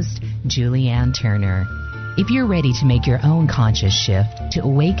your host, Julianne Turner. If you're ready to make your own conscious shift to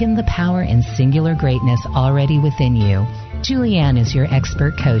awaken the power and singular greatness already within you, Julianne is your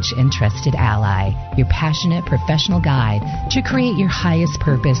expert coach and trusted ally, your passionate professional guide to create your highest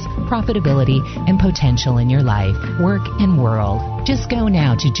purpose, profitability, and potential in your life, work, and world. Just go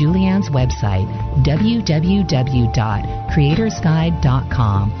now to Julianne's website,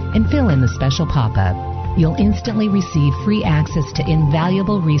 www.creatorsguide.com, and fill in the special pop-up. You'll instantly receive free access to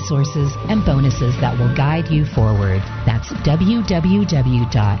invaluable resources and bonuses that will guide you forward. That's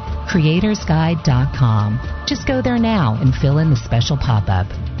www.creatorsguide.com. Just go there now and fill in the special pop-up.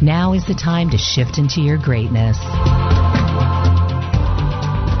 Now is the time to shift into your greatness.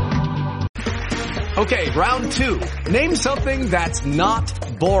 Okay, round 2. Name something that's not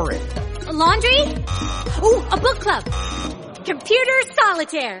boring. A laundry? Ooh, a book club. computer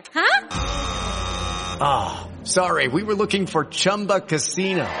solitaire, huh? Ah, sorry, we were looking for Chumba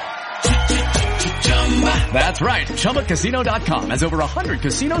Casino. That's right, ChumbaCasino.com has over 100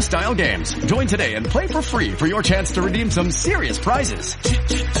 casino-style games. Join today and play for free for your chance to redeem some serious prizes.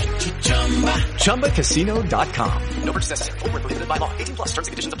 ChumbaCasino.com. No purchase necessary. Void where prohibited by law. 18+ terms and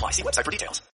conditions apply. See website for details.